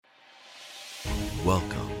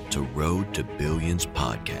Welcome to Road to Billions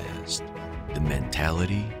podcast, the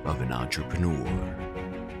mentality of an entrepreneur.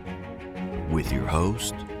 With your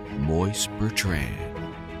host, Moise Bertrand.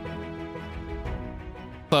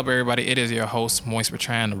 What's up, everybody? It is your host, Moise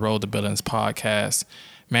Bertrand, the Road to Billions podcast.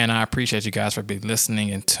 Man, I appreciate you guys for being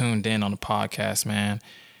listening and tuned in on the podcast, man.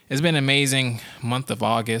 It's been an amazing month of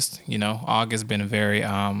August. You know, August has been a very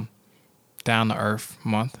down-to-earth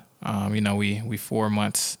month. We 4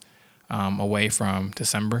 months away from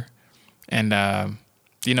December, and a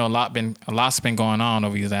lot's been going on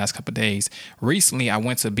over these last couple of days. Recently, I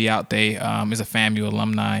went to Be Out Day. It's a FAMU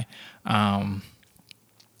alumni.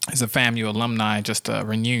 Just a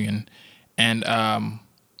reunion, and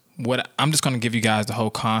what I'm just going to give you guys the whole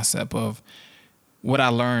concept of what I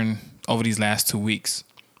learned over these last 2 weeks.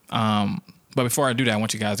 But before I do that, I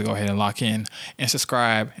want you guys to go ahead and lock in and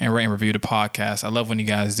subscribe and rate and review the podcast. I love when you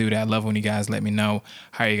guys do that. I love when you guys let me know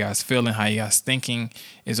how you guys feeling, how you guys thinking.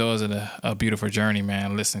 It's always a beautiful journey,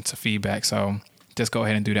 man, listening to feedback. So just go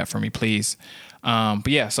ahead and do that for me, please.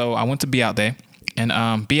 So I went to Be Out Day,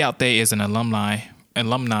 and Be Out Day is an alumni,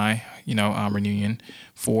 reunion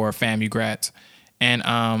for FAMU grads. And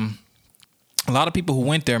a lot of people who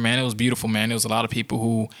went there, man, it was beautiful, man. There was a lot of people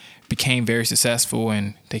who became very successful,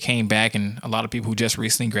 and they came back, and a lot of people who just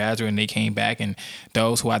recently graduated and they came back, and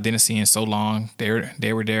those who I didn't see in so long,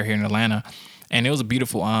 they were there here in Atlanta. And it was a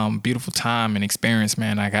beautiful time and experience,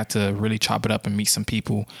 man. I got to really chop it up and meet some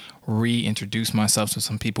people, reintroduce myself to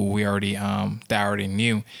some people we already that I already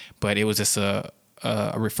knew. But it was just a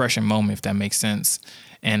refreshing moment, if that makes sense.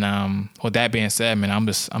 And with that being said, man, I'm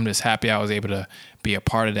just happy I was able to be a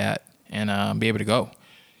part of that and be able to go,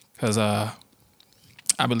 because I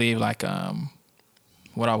believe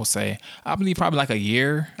probably like a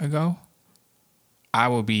year ago, I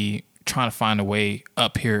would be trying to find a way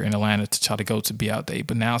up here in Atlanta to try to go to Be Out Day.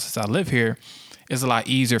 But now, since I live here, it's a lot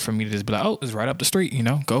easier for me to just be like, oh, it's right up the street,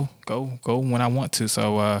 go when I want to.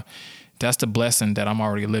 So that's the blessing that I'm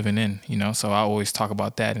already living in, So I always talk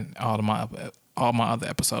about that in all my other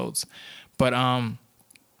episodes. But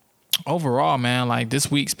overall, man, like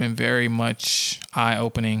this week's been very much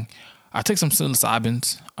eye-opening. I took some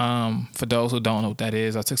psilocybins. For those who don't know what that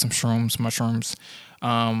is, I took some mushrooms.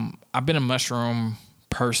 I've been a mushroom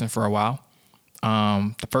person for a while.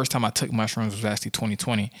 The first time I took mushrooms was actually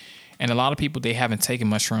 2020. And a lot of people, they haven't taken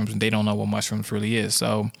mushrooms and they don't know what mushrooms really is.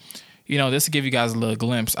 So, just to give you guys a little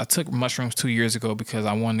glimpse, I took mushrooms 2 years ago because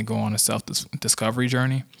I wanted to go on a self-discovery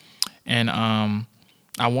journey. And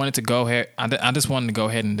I wanted to go ahead. I just wanted to go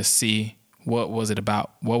ahead and to see what was it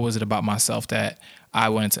about myself that I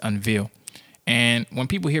wanted to unveil. And when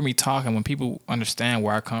people hear me talk, and when people understand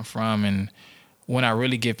where I come from, and when I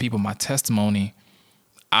really give people my testimony,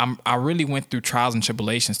 I really went through trials and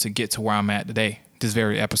tribulations to get to where I'm at today, this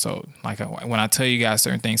very episode. Like when I tell you guys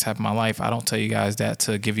certain things happen in my life, I don't tell you guys that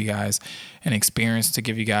to give you guys an experience, to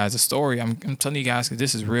give you guys a story. I'm telling you guys because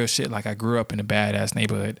this is real shit. Like I grew up in a badass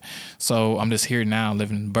neighborhood. So I'm just here now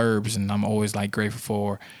living in the burbs, and I'm always like grateful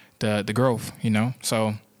for the growth,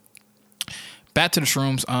 So back to the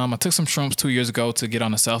shrooms. I took some shrooms 2 years ago to get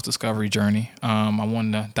on a self-discovery journey. I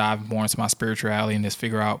wanted to dive more into my spirituality and just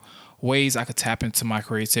figure out ways I could tap into my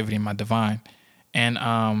creativity and my divine. And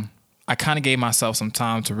I kind of gave myself some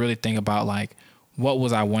time to really think about like what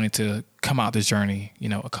was I wanting to come out this journey,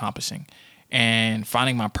 accomplishing, and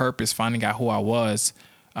finding my purpose, finding out who I was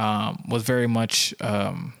very much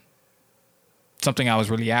something I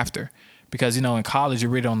was really after. Because, in college, you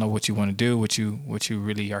really don't know what you want to do, what you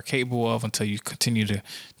really are capable of until you continue to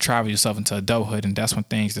travel yourself into adulthood. And that's when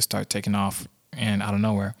things just start taking off and out of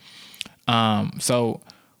nowhere. So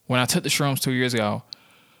when I took the shrooms 2 years ago,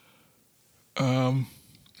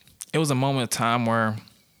 it was a moment of time where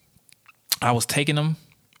I was taking them,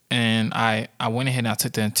 and I went ahead and I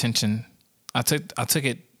took the intention. I took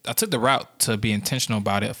the route to be intentional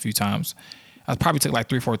about it a few times. I probably took like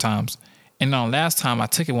 3-4 times. And last time I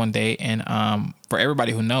took it one day, and for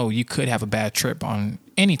everybody who know, you could have a bad trip on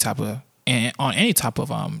any type of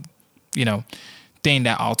thing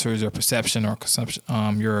that alters your perception or consumption,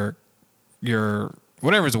 your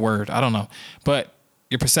whatever is the word, I don't know, but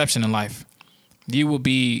your perception in life. You will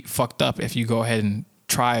be fucked up if you go ahead and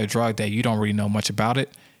try a drug that you don't really know much about it,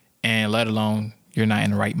 and let alone you're not in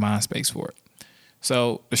the right mind space for it.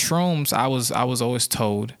 So the shrooms, I was always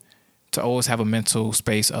told to always have a mental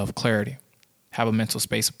space of clarity. Have a mental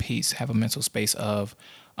space of peace, have a mental space of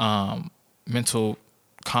mental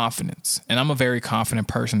confidence. And I'm a very confident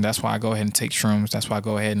person. That's why I go ahead and take shrooms. That's why I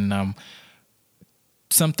go ahead and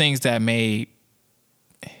some things that may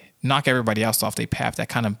knock everybody else off their path, that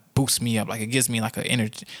kind of boosts me up. Like it gives me like an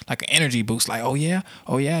energy boost. Like, oh yeah.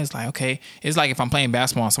 It's like, okay. It's like if I'm playing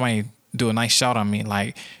basketball and somebody do a nice shot on me,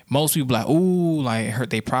 like most people like, ooh, like it hurt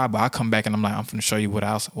their pride, but I come back and I'm like, I'm finna show you what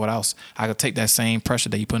else I could take that same pressure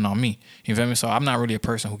that you putting on me. You feel me? So I'm not really a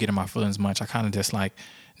person who get in my feelings much. I kind of just like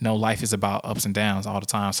know life is about ups and downs all the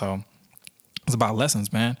time. So it's about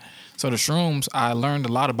lessons, man. So the shrooms, I learned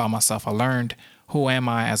a lot about myself. I learned who am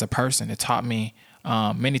I as a person. It taught me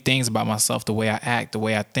many things about myself, the way I act, the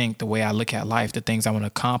way I think, the way I look at life, the things I want to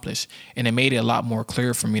accomplish. And it made it a lot more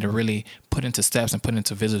clear for me to really put into steps and put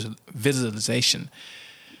into visualization.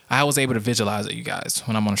 I was able to visualize it, you guys,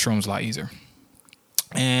 when I'm on the shrooms a lot easier.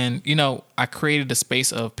 And, you know, I created a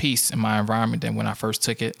space of peace in my environment than when I first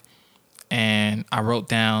took it. And I wrote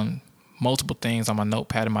down multiple things on my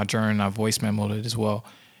notepad in my journal, and I voice memoed it as well.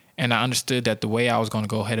 And I understood that the way I was going to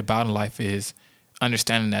go ahead about in life is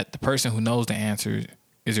understanding that the person who knows the answer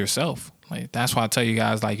is yourself. Like that's why I tell you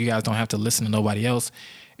guys, like you guys don't have to listen to nobody else.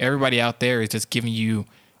 Everybody out there is just giving you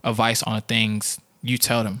advice on the things you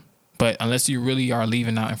tell them. But unless you really are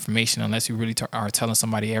leaving out information, unless you really are telling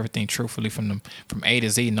somebody everything truthfully from A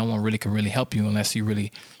to Z, no one really can really help you unless you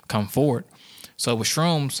really come forward. So with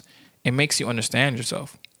shrooms, it makes you understand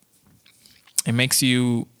yourself. It makes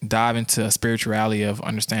you dive into a spirituality of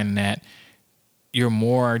understanding that you're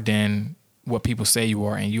more than what people say you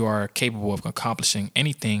are, and you are capable of accomplishing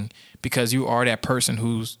anything because you are that person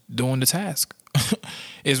who's doing the task.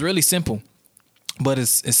 It's really simple, but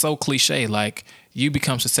it's so cliche. Like you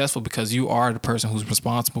become successful because you are the person who's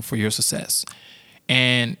responsible for your success.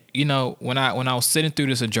 And you know, when I was sitting through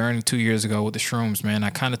this journey 2 years ago with the shrooms, man, I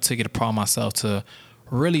kind of took it upon myself to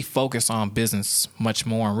really focus on business much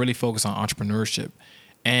more and really focus on entrepreneurship.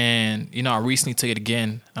 And you know, I recently took it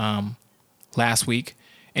again last week.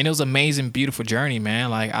 And it was an amazing, beautiful journey, man.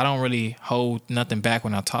 Like I don't really hold nothing back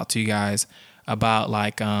when I talk to you guys about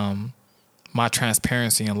like my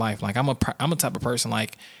transparency in life. Like I'm a type of person,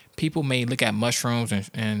 like people may look at mushrooms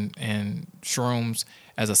and shrooms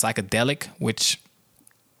as a psychedelic, which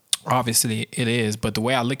obviously it is. But the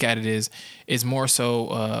way I look at it is more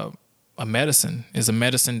so a medicine. It's a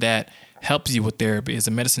medicine that helps you with therapy. It's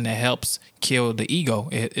a medicine that helps kill the ego.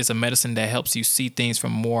 It's a medicine that helps you see things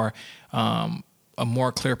from a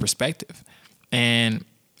more clear perspective. And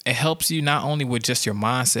it helps you not only with just your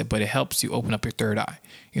mindset, but it helps you open up your third eye.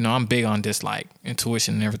 You know, I'm big on this like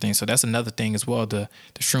intuition and everything. So that's another thing as well. The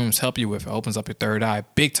shrooms help you with. It opens up your third eye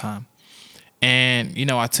big time. And, you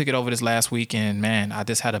know, I took it over this last week and man, I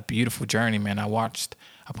just had a beautiful journey, man. I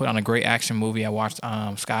put on a great action movie. I watched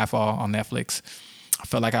Skyfall on Netflix. I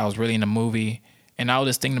felt like I was really in the movie. And I was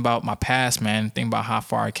just thinking about my past, man, thinking about how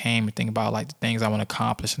far I came, and thinking about like the things I want to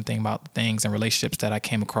accomplish, and thinking about the things and relationships that I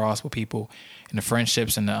came across with people, and the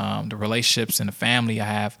friendships and the relationships and the family I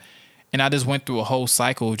have. And I just went through a whole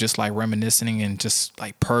cycle of just like reminiscing and just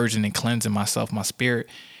like purging and cleansing myself, my spirit.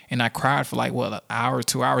 And I cried for like, an hour,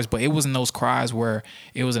 2 hours, but it wasn't those cries where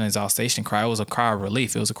it was an exhaustion cry. It was a cry of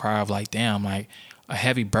relief. It was a cry of like, damn, like a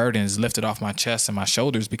heavy burden is lifted off my chest and my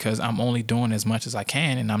shoulders because I'm only doing as much as I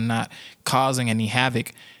can, and I'm not causing any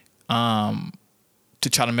havoc to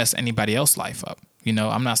try to mess anybody else's life up. You know,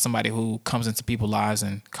 I'm not somebody who comes into people's lives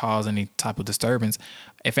and cause any type of disturbance.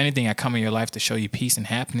 If anything, I come in your life to show you peace and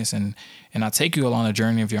happiness, and I take you along a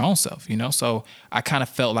journey of your own self, you know? So I kind of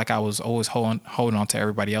felt like I was always holding on to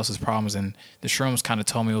everybody else's problems, and the shrooms kind of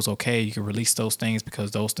told me it was okay. You can release those things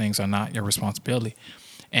because those things are not your responsibility.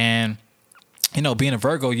 And, you know, being a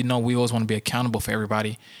Virgo, you know, we always want to be accountable for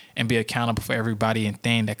everybody and be accountable for everybody and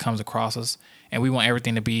thing that comes across us. And we want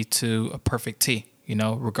everything to be to a perfect T. You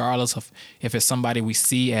know, regardless of if it's somebody we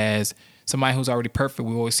see as somebody who's already perfect,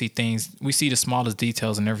 we always see things, we see the smallest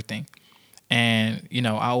details and everything. And, you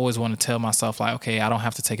know, I always want to tell myself like, okay, I don't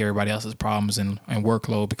have to take everybody else's problems and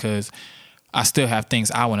workload because I still have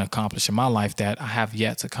things I want to accomplish in my life that I have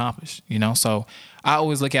yet to accomplish, you know? So I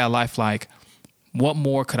always look at life like, what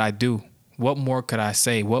more could I do? What more could I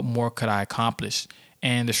say? What more could I accomplish?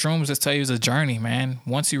 And the shrooms just tell you it's a journey, man.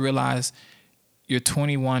 Once you realize you're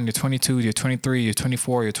 21, you're 22, you're 23, you're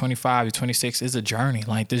 24, you're 25, you're 26. It's a journey.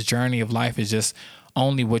 Like this journey of life is just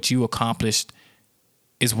only what you accomplished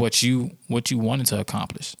is what you wanted to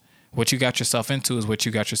accomplish. What you got yourself into is what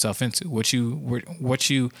you got yourself into. What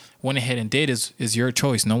you went ahead and did is your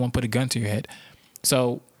choice. No one put a gun to your head.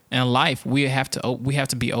 So in life, we have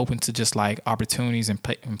to be open to just like opportunities and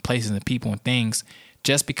places and people and things.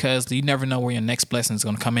 Just because you never know where your next blessing is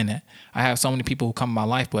going to come in at. I have so many people who come in my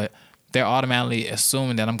life, but they're automatically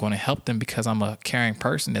assuming that I'm going to help them because I'm a caring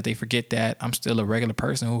person, that they forget that I'm still a regular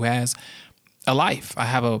person who has a life. I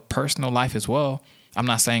have a personal life as well. I'm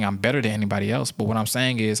not saying I'm better than anybody else, but what I'm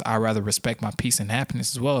saying is I rather respect my peace and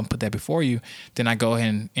happiness as well and put that before you than I go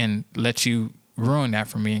ahead and let you ruin that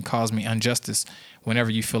for me and cause me injustice whenever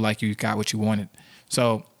you feel like you got what you wanted.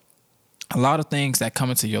 So a lot of things that come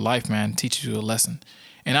into your life, man, teaches you a lesson.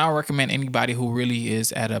 And I recommend anybody who really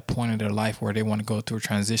is at a point in their life where they want to go through a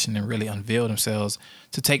transition and really unveil themselves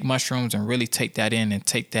to take mushrooms and really take that in and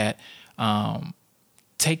take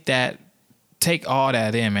all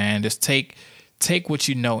that in, man. Just take what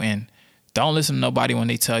you know in. Don't listen to nobody when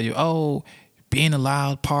they tell you, oh, be in a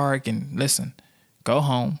loud park. And listen, go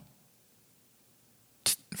home.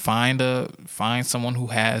 Find someone who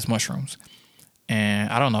has mushrooms.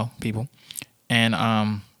 And I don't know, people.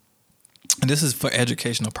 And this is for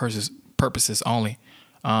educational purposes only.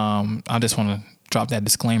 I just want to drop that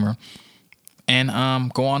disclaimer.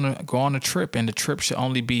 And go on a trip, and the trip should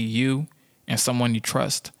only be you and someone you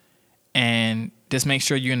trust. And just make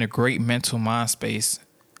sure you're in a great mental mind space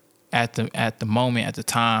at the moment, at the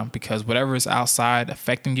time, because whatever is outside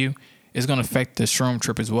affecting you is going to affect the shroom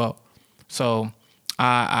trip as well. So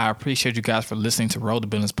I appreciate you guys for listening to Road to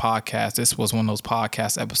Billions podcast. This was one of those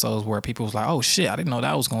podcast episodes where people was like, oh shit, I didn't know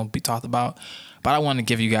that was going to be talked about. But I want to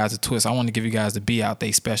give you guys a twist. I want to give you guys the Be Out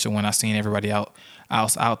Day special when I seen everybody out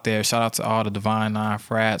there. Shout out to all the Divine Nine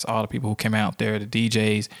frats, all the people who came out there, the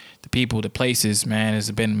DJs, the people, the places, man. It's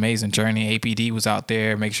been an amazing journey. APD was out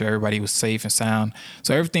there, make sure everybody was safe and sound.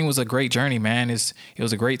 So everything was a great journey, man. It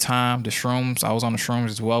was a great time. The shrooms, I was on the shrooms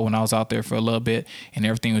as well when I was out there for a little bit, and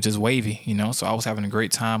everything was just wavy, you know. So I was having a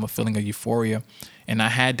great time, a feeling of euphoria. And I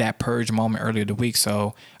had that purge moment earlier the week,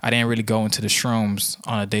 so I didn't really go into the shrooms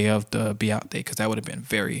on a day of the Be Out Day because that would have been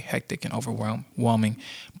very hectic and overwhelming.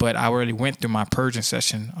 But I really went through my purging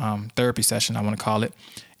session, therapy session, I want to call it.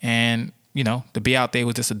 And, you know, the Be Out Day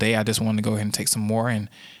was just a day I just wanted to go ahead and take some more and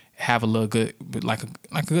have a little good, like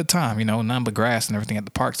a good time, you know, none but grass and everything at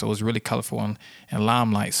the park. So it was really colorful and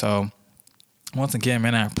limelight. So once again,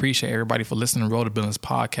 man, I appreciate everybody for listening to Road to Billions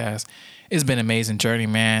podcast. It's been an amazing journey,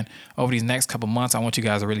 man. Over these next couple months, I want you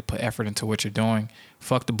guys to really put effort into what you're doing.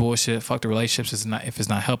 Fuck the bullshit. Fuck the relationships if it's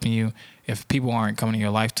not helping you. If people aren't coming in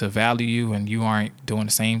your life to value you and you aren't doing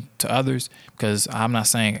the same to others, because I'm not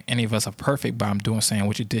saying any of us are perfect, but I'm saying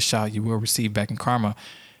what you dish out, you will receive back in karma.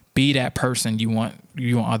 Be that person you want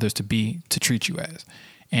others to be, to treat you as.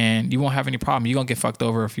 And you won't have any problem. You're going to get fucked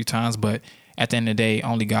over a few times, but at the end of the day,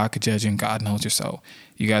 only God could judge you and God knows your soul.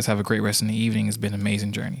 You guys have a great rest of the evening. It's been an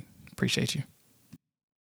amazing journey. Appreciate you.